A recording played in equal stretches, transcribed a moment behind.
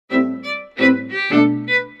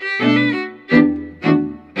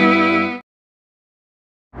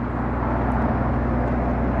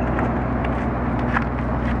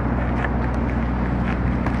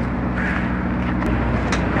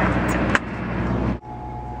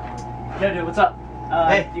Yeah, dude, what's up?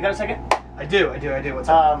 Hey. You got a second? I do. What's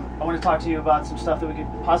up? I want to talk to you about some stuff that we could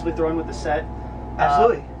possibly throw in with the set.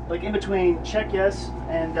 Absolutely. Like in between Check Yes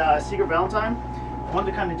and Secret Valentine, I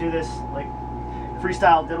wanted to kind of do this like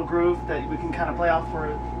freestyle diddle groove that we can kind of play off for.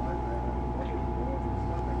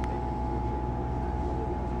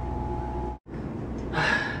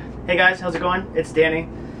 Hey guys, how's it going? It's Danny.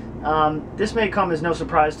 This may come as no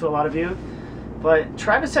surprise to a lot of you, but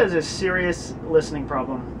Travis has a serious listening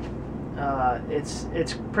problem.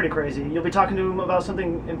 It's pretty crazy. You'll be talking to him about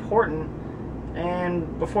something important,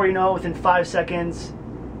 and before you know it, within 5 seconds,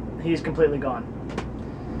 he's completely gone.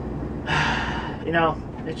 You know,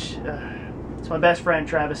 it's my best friend,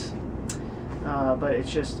 Travis, but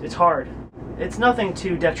it's hard. It's nothing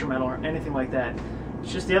too detrimental or anything like that.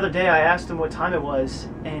 It's just the other day I asked him what time it was,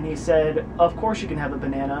 and he said, "Of course you can have a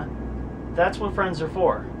banana. That's what friends are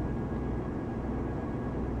for."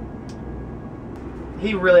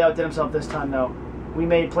 He really outdid himself this time, though. We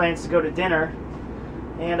made plans to go to dinner,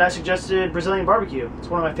 and I suggested Brazilian barbecue. It's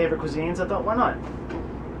one of my favorite cuisines. I thought, why not?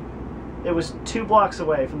 It was 2 blocks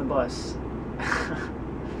away from the bus.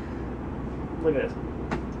 Look at this.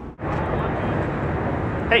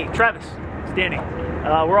 Hey, Travis. It's Danny.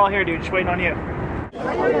 We're all here, dude. Just waiting on you.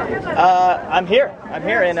 I'm here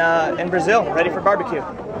in Brazil, ready for barbecue.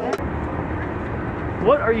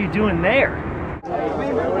 What are you doing there?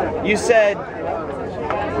 You said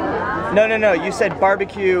no. You said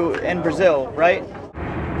barbecue in Brazil, right?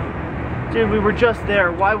 Dude, we were just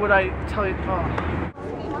there. Why would I tell you?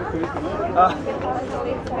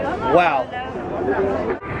 Wow.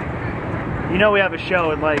 You know we have a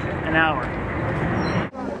show in like an hour.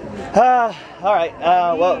 All right.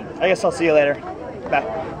 Well, I guess I'll see you later. Bye.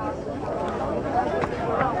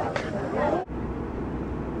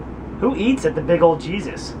 Who eats at the Big Old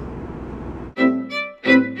Jesus?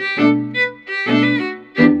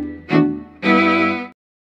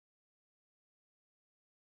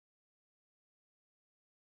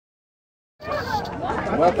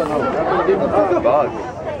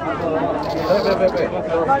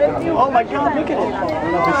 Oh my God, look at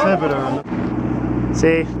it.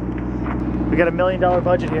 See, we got $1 million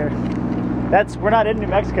budget here. We're not in New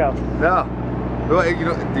Mexico. No. Well, you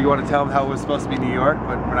know, do you want to tell them how we're supposed to be New York,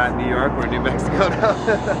 but we're not in New York, we're in New Mexico now?